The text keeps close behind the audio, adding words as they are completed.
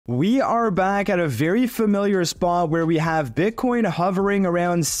We are back at a very familiar spot where we have Bitcoin hovering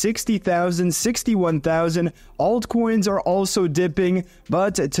around 60,000, 61,000. Altcoins are also dipping,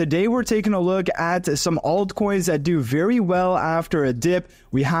 but today we're taking a look at some altcoins that do very well after a dip.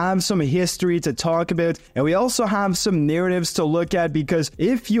 We have some history to talk about, and we also have some narratives to look at, because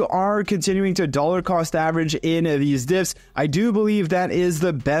if you are continuing to dollar cost average in these dips, I do believe that is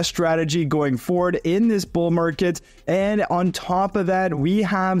the best strategy going forward in this bull market. And on top of that, we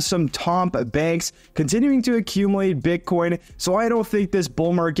have some top banks continuing to accumulate Bitcoin, so I don't think this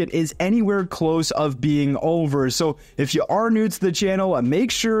bull market is anywhere close of being over. So if you are new to the channel,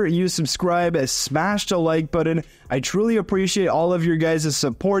 make sure you subscribe, smash the like button. I truly appreciate all of your guys'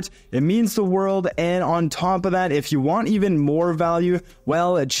 support. It means the world. And on top of that, if you want even more value,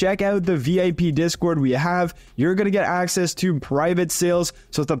 well, check out the VIP Discord we have. You're going to get access to private sales,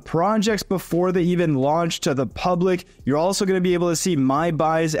 so the projects before they even launch to the public. You're also going to be able to see my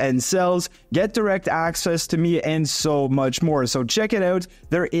buys and sells, get direct access to me, and so much more. So check it out.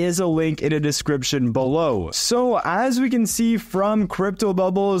 There is a link in the description below. So as we can see from Crypto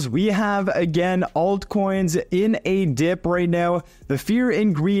Bubbles, we have again altcoins in a dip right now. The fear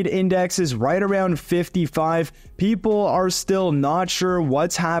and greed index is right around 55. People are still not sure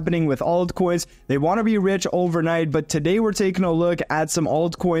what's happening with altcoins. They want to be rich overnight, but today we're taking a look at some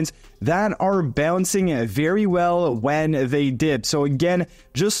altcoins that are bouncing very well when they dip. So again,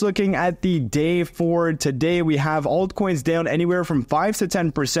 just looking at the day for today, we have altcoins down anywhere from 5 to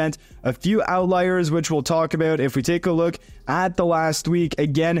 10%. A few outliers, which we'll talk about. If we take a look at the last week,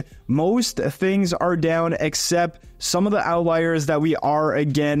 again, most things are down except some of the outliers that we are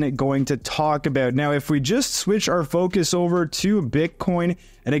again going to talk about. Now, if we just switch our focus over to Bitcoin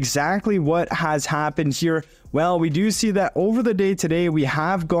and exactly what has happened here, well, we do see that over the day today, we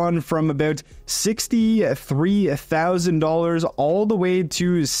have gone from about $63,000 all the way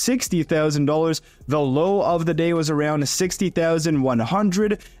to $60,000. The low of the day was around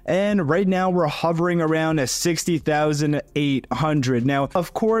 60,100, and right now we're hovering around 60,800. Now,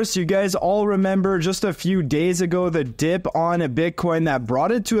 of course, you guys all remember just a few days ago the dip on a Bitcoin that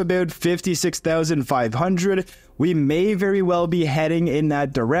brought it to about 56,500. We may very well be heading in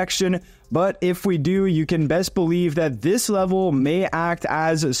that direction, but if we do, you can best believe that this level may act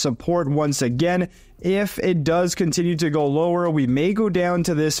as support once again. If it does continue to go lower, we may go down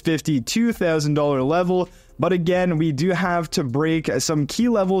to this $52,000 level. But again, we do have to break some key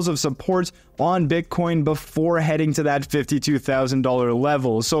levels of support on Bitcoin before heading to that $52,000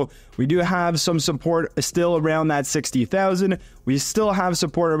 level. So we do have some support still around that 60,000. We still have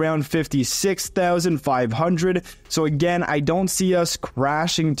support around 56,500. So again, I don't see us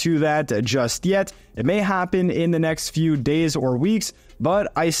crashing to that just yet. It may happen in the next few days or weeks,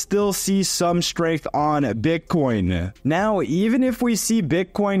 but I still see some strength on Bitcoin. Now, even if we see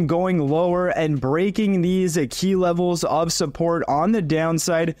Bitcoin going lower and breaking these key levels of support on the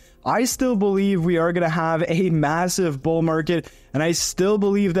downside, I still believe we are going to have a massive bull market, and I still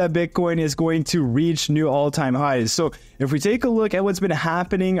believe that Bitcoin is going to reach new all-time highs. So if we take a look at what's been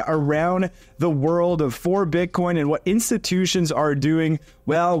happening around the world for Bitcoin and what institutions are doing,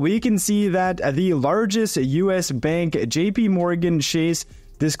 well, we can see that the largest US bank, JP Morgan Chase,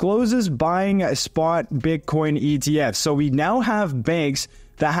 discloses buying spot Bitcoin ETFs. So we now have banks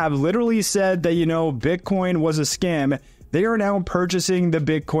that have literally said that, Bitcoin was a scam. They are now purchasing the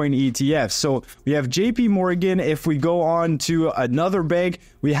Bitcoin ETF. So we have JP Morgan. If we go on to another bank,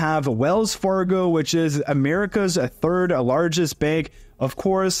 we have Wells Fargo, which is America's third largest bank. Of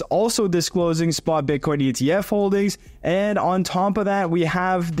course, also disclosing spot Bitcoin ETF holdings. And on top of that, we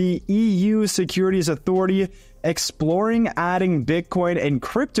have the EU Securities Authority exploring adding Bitcoin and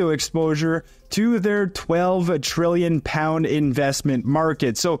crypto exposure to their £12 trillion investment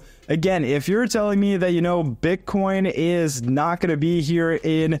market. So again, if you're telling me that, Bitcoin is not going to be here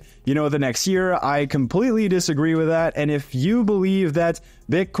in, the next year, I completely disagree with that. And if you believe that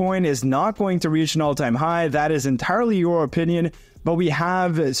Bitcoin is not going to reach an all-time high, that is entirely your opinion. But we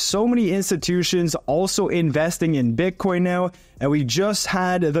have so many institutions also investing in Bitcoin now, and we just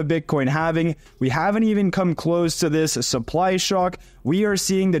had the Bitcoin halving. We haven't even come close to this supply shock. We are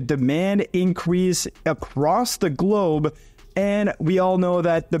seeing the demand increase across the globe, and we all know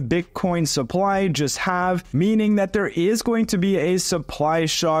that the Bitcoin supply just halved, meaning that there is going to be a supply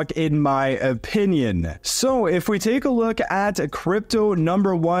shock in my opinion. So if we take a look at crypto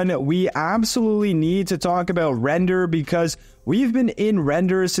number one, we absolutely need to talk about Render, because we've been in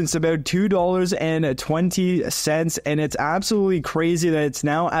Render since about $2.20, and it's absolutely crazy that it's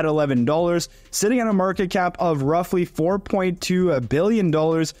now at $11, sitting on a market cap of roughly $4.2 billion.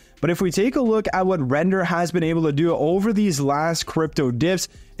 But if we take a look at what Render has been able to do over these last crypto dips,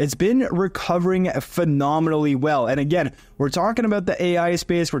 it's been recovering phenomenally well. And again, we're talking about the AI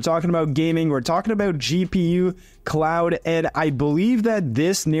space, we're talking about gaming, we're talking about GPU, cloud, and I believe that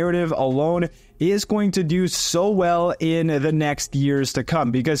this narrative alone is going to do so well in the next years to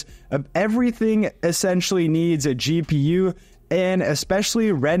come, because everything essentially needs a GPU, and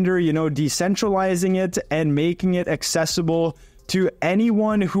especially render, decentralizing it and making it accessible to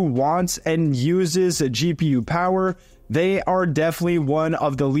anyone who wants and uses GPU power. They are definitely one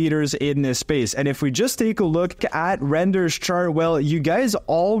of the leaders in this space. And if we just take a look at Render's chart, well, you guys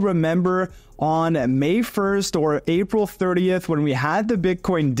all remember on May 1st or April 30th when we had the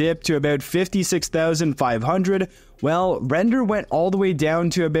Bitcoin dip to about 56,500. Well, Render went all the way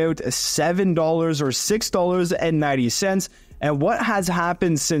down to about $7 or $6.90. And what has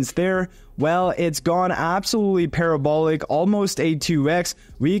happened since there? Well, it's gone absolutely parabolic, almost a 2x.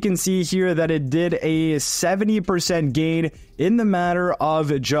 We can see here that it did a 70% gain in the matter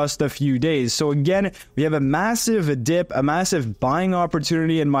of just a few days. So again, we have a massive dip, a massive buying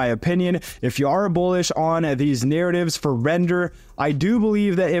opportunity in my opinion. If you are bullish on these narratives for Render, I do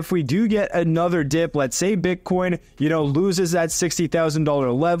believe that if we do get another dip, let's say Bitcoin, loses that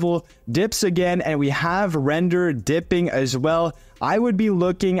 $60,000 level, dips again, and we have Render dipping as well, I would be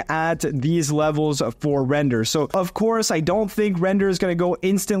looking at these levels for Render. So of course, I don't think Render is going to go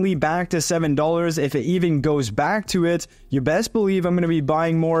instantly back to $7. If it even goes back to it, you best believe I'm going to be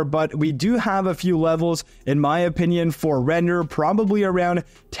buying more, but we do have a few levels, in my opinion, for Render, probably around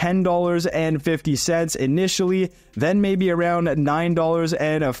 $10.50 initially, then maybe around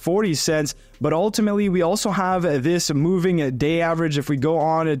 $9.40. But ultimately, we also have this moving day average. If we go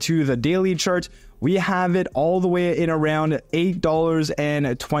on to the daily chart, we have it all the way in around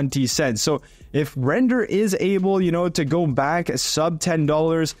 $8.20. So if Render is able, to go back sub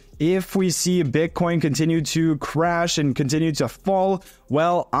 $10, if we see Bitcoin continue to crash and continue to fall,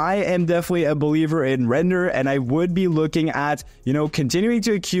 well, I am definitely a believer in Render, and I would be looking at, continuing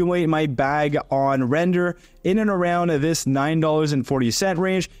to accumulate my bag on Render in and around this $9.40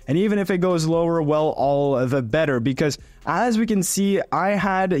 range. And even if it goes lower, well, all the better, because as we can see, I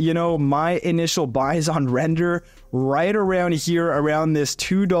had, my initial buys on Render right around here, around this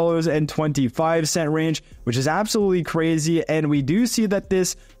 $2.25 range, which is absolutely crazy. And we do see that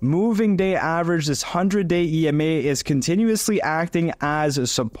this moving day average, this 100-day EMA, is continuously acting as a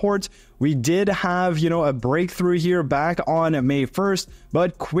support. We did have, a breakthrough here back on May 1st,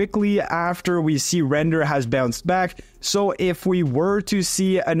 but quickly after we see Render has bounced back. So if we were to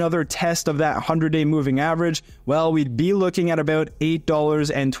see another test of that 100-day moving average, well, we'd be looking at about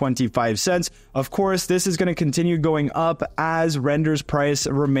 $8.25. Of course, this is going to continue going up as Render's price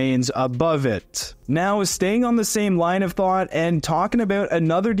remains above it. Now, staying on the same line of thought and talking about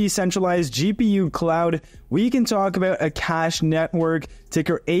another decentralized GPU cloud, we can talk about a cash network,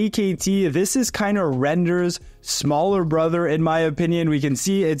 ticker AKT. This is kind of Render's smaller brother, in my opinion. We can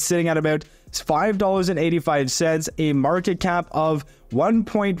see it's sitting at about $5.85, a market cap of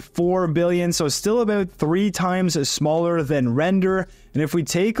 1.4 billion, so still about 3 times smaller than Render. And if we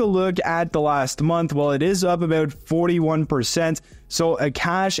take a look at the last month, well, it is up about 41%. So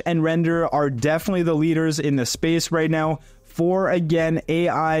Cash and Render are definitely the leaders in the space right now. For, again,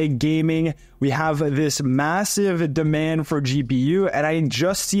 AI gaming, we have this massive demand for GPU, and I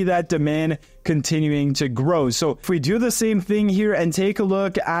just see that demand continuing to grow. So if we do the same thing here and take a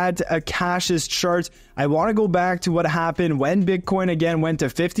look at a Cash's chart, I want to go back to what happened when Bitcoin again went to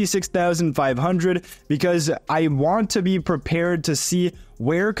 56,500, because I want to be prepared to see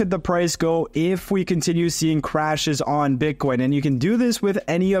where could the price go if we continue seeing crashes on Bitcoin. And you can do this with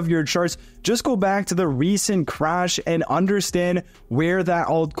any of your charts. Just go back to the recent crash and understand where that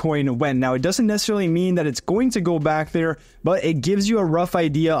altcoin went. Now, it doesn't necessarily mean that it's going to go back there, but it gives you a rough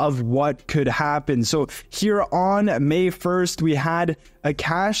idea of what could happen. So here on May 1st, we had a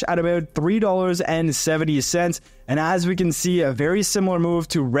Cash at about $3.70. And as we can see, a very similar move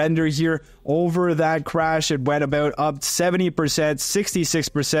to Render here. Over that crash, it went about up 70%,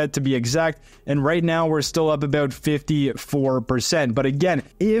 66% to be exact. And right now, we're still up about 54%. But again,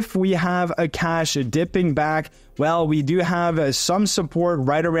 if we have a Cash dipping back, well, we do have some support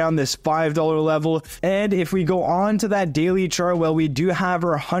right around this $5 level. And if we go on to that daily chart, well, we do have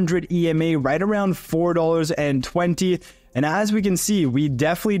our 100 EMA right around $4.20. And as we can see, we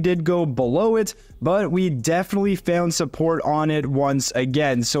definitely did go below it, but we definitely found support on it once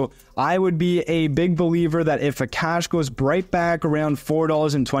again. So I would be a big believer that if a Cash goes right back around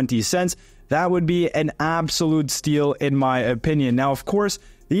 $4.20, that would be an absolute steal in my opinion. Now, of course,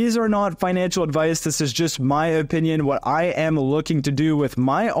 these are not financial advice. This is just my opinion, what I am looking to do with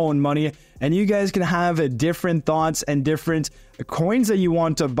my own money. and you guys can have different thoughts and different coins that you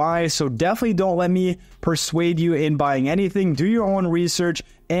want to buy. So definitely don't let me persuade you in buying anything. Do your own research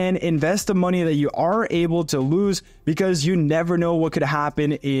and invest the money that you are able to lose, because you never know what could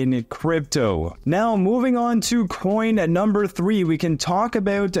happen in crypto. Now, moving on to coin number 3, we can talk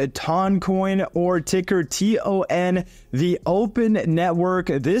about TON coin, or ticker TON, the open network.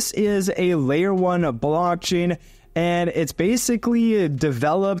 This is a layer 1 blockchain, and it's basically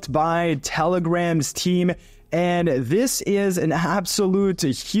developed by Telegram's team. And this is an absolute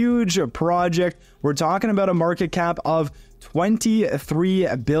huge project. We're talking about a market cap of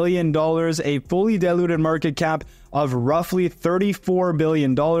 $23 billion, a fully diluted market cap of roughly $34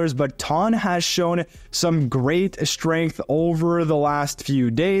 billion. But TON has shown some great strength over the last few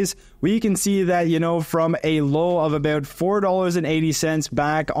days. We can see that, from a low of about $4.80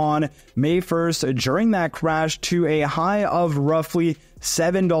 back on May 1st during that crash to a high of roughly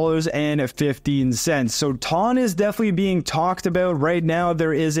 $7.15. So TON is definitely being talked about right now.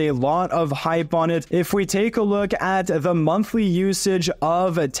 There is a lot of hype on it. If we take a look at the monthly usage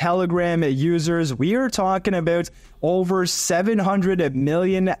of Telegram users, we are talking about over 700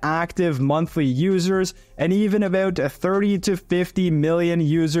 million active monthly users, and even about 30 to 50 million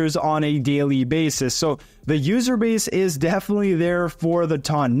users on a daily basis. So the user base is definitely there for the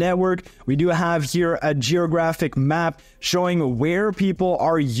TON network. We do have here a geographic map showing where people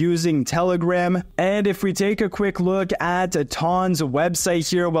are using Telegram. And if we take a quick look at TON's website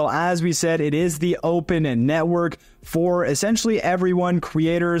here, well, as we said, it is the open network for essentially everyone,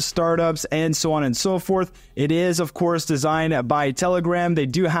 creators, startups, and so on and so forth. It is, of course, designed by Telegram. They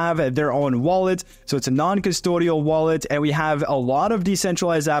do have their own wallet, so it's a non-custodial wallet, and we have a lot of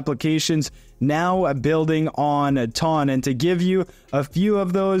decentralized applications now building on TON. And to give you a few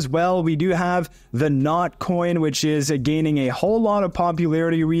of those, well, we do have the Not coin, which is gaining a whole lot of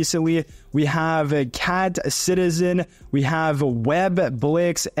popularity recently. We have Cat Citizen, we have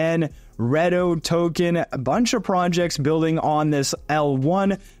WebBlix, and Redo token, a bunch of projects building on this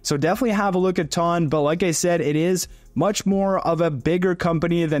L1. So definitely have a look at TON. But like I said, it is much more of a bigger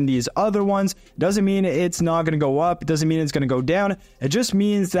company than these other ones. Doesn't mean it's not going to go up. It doesn't mean it's going to go down. It just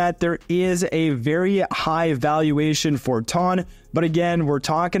means that there is a very high valuation for TON. But again, we're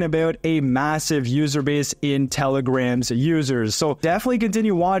talking about a massive user base in Telegram's users. So definitely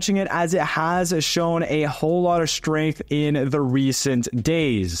continue watching it, as it has shown a whole lot of strength in the recent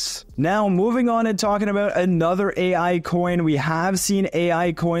days. Now, moving on and talking about another AI coin, we have seen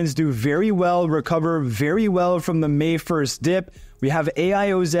AI coins do very well, recover very well from the May 1st dip. We have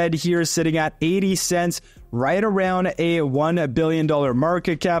AIOZ here sitting at 80 cents, right around a $1 billion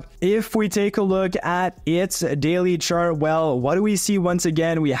market cap. If we take a look at its daily chart, well, what do we see once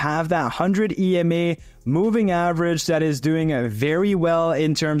again? We have that 100 EMA moving average that is doing very well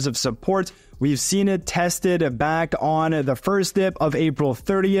in terms of support. We've seen it tested back on the first dip of April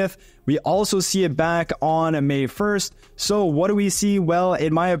 30th. We also see it back on May 1st. So what do we see? Well,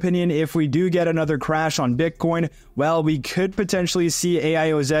 in my opinion, if we do get another crash on Bitcoin, well, we could potentially see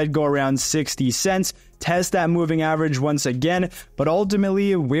AIOZ go around 60 cents, test that moving average once again. But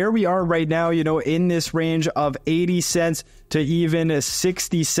ultimately, where we are right now, in this range of 80 cents to even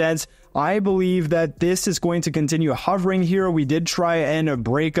 60 cents, I believe that this is going to continue hovering here. We did try and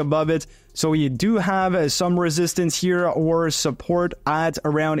break above it. So we do have some resistance here or support at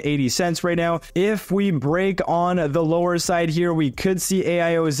around 80 cents right now. If we break on the lower side here, we could see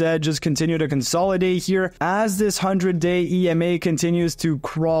AIOZ just continue to consolidate here. As this 100-day EMA continues to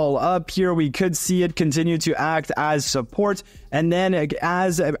crawl up here, we could see it continue to act as support. And then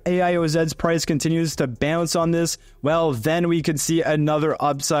as AIOZ's price continues to bounce on this, well, then we could see another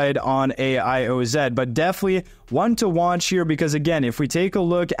upside on AIOZ. But definitely one to watch here, because again, if we take a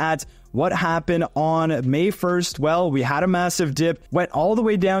look at what happened on May 1st, well, we had a massive dip, went all the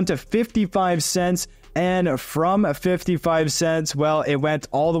way down to 55 cents. And from 55 cents, well, it went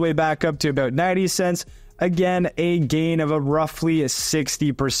all the way back up to about 90 cents. Again, a gain of a roughly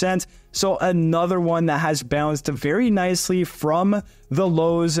 60%. So another one that has bounced very nicely from the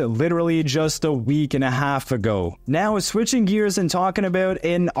lows literally just a week and a half ago. Now, switching gears and talking about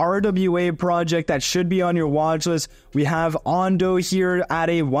an RWA project that should be on your watch list, we have Ondo here at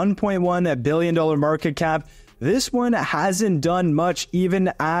a $1.1 billion market cap. This one hasn't done much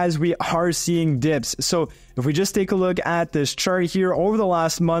even as we are seeing dips. So if we just take a look at this chart here over the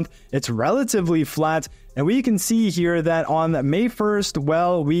last month, it's relatively flat. And we can see here that on May 1st,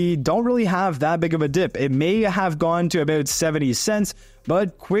 well, we don't really have that big of a dip. It may have gone to about 70 cents,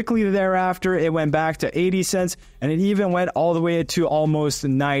 but quickly thereafter, it went back to 80 cents, and it even went all the way to almost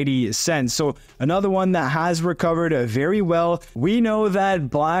 90 cents. So another one that has recovered very well. We know that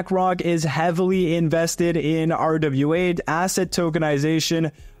BlackRock is heavily invested in RWA, asset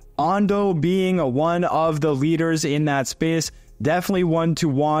tokenization, Ondo being one of the leaders in that space. Definitely one to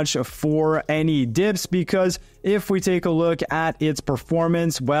watch for any dips, because if we take a look at its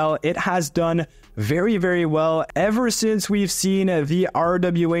performance, well, it has done very, very well ever since we've seen the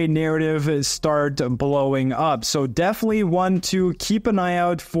RWA narrative start blowing up. So definitely one to keep an eye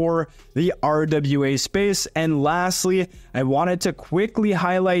out for the RWA space. And lastly, I wanted to quickly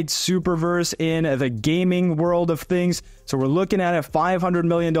highlight Superverse in the gaming world of things. So we're looking at a $500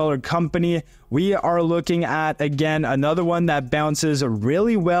 million company. We are looking at, again, another one that bounces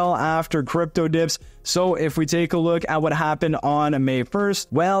really well after crypto dips. So if we take a look at what happened on May 1st,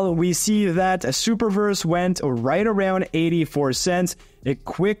 well, we see that Superverse went right around 84 cents. It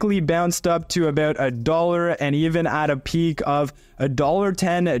quickly bounced up to about $1 and even at a peak of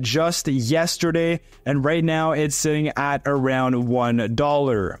 $1.10 just yesterday. And right now it's sitting at around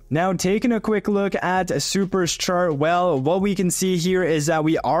 $1. Now, taking a quick look at Super's chart, well, what we can see here is that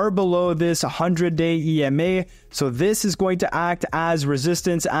we are below this 100-day EMA. So this is going to act as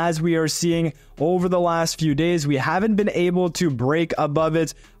resistance, as we are seeing over the last few days. We haven't been able to break above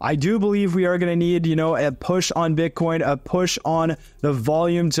it. I do believe we are going to need, a push on Bitcoin, a push on the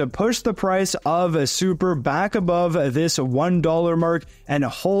volume to push the price of Super back above this $1 mark and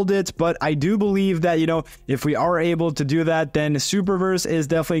hold it. But I do believe that, if we are able to do that, then Superverse is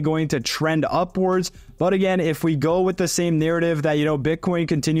definitely going to trend upwards. But again, if we go with the same narrative that, Bitcoin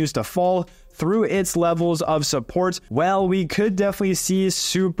continues to fall through its levels of support, well, we could definitely see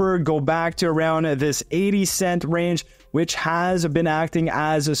Super go back to around this 80-cent range, which has been acting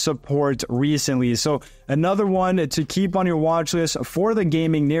as a support recently. So another one to keep on your watch list for the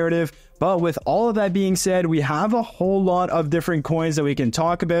gaming narrative. But with all of that being said, we have a whole lot of different coins that we can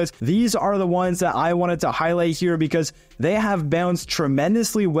talk about. These are the ones that I wanted to highlight here because they have bounced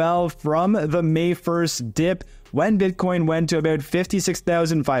tremendously well from the May 1st dip when Bitcoin went to about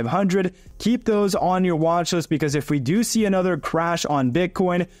 56,500. Keep those on your watch list, because if we do see another crash on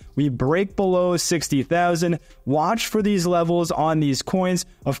Bitcoin, we break below 60,000, watch for these levels on these coins.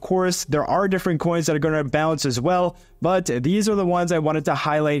 Of course, there are different coins that are going to bounce as well, but these are the ones I wanted to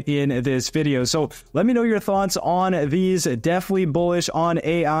highlight in this video. So let me know your thoughts on these. Definitely bullish on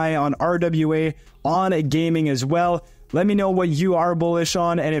AI, on RWA, on gaming as well. Let me know what you are bullish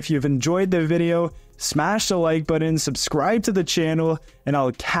on, and if you've enjoyed the video, smash the like button, subscribe to the channel, and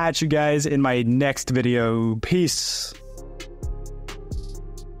I'll catch you guys in my next video. Peace.